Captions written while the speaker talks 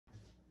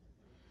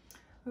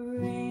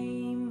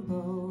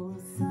Rainbow,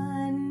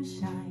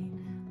 sunshine,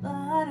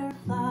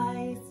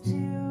 butterflies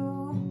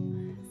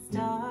too,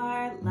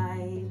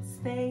 starlight,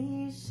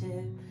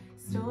 spaceship,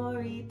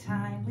 story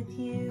time with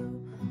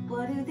you.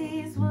 What do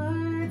these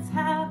words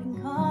have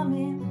in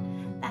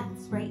common?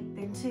 That's right,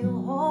 they're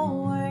two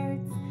whole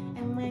words,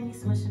 and when you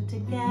smush them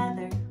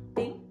together,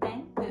 bing,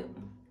 bang, boom,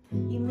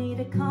 you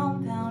made a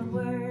compound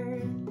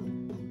word.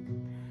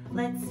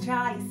 Let's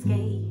try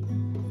escape.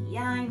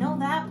 Yeah, I know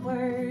that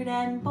word.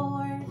 And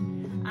bored,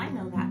 I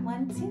know that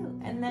one too.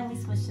 And then we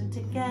smush them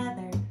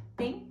together,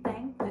 bing,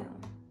 bang,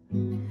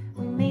 boom,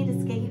 we made a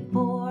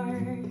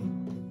skateboard.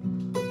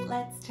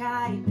 Let's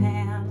try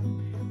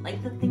pan,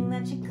 like the thing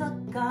that you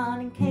cook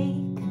on, and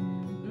cake.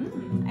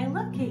 I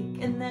love cake.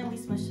 And then we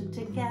smush them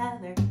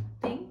together,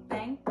 bing,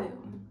 bang,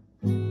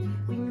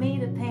 boom, we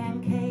made a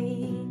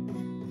pancake.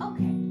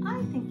 Okay,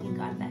 I think you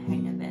got the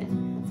hang of it.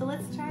 So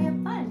let's try a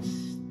bunch.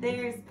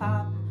 There's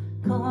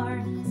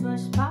popcorn,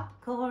 smush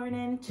popcorn,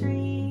 and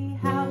tree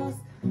house,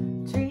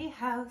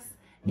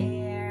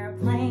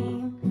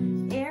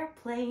 airplane,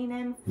 airplane,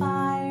 and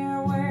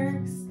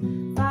fireworks,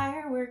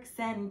 fireworks,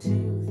 and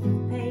two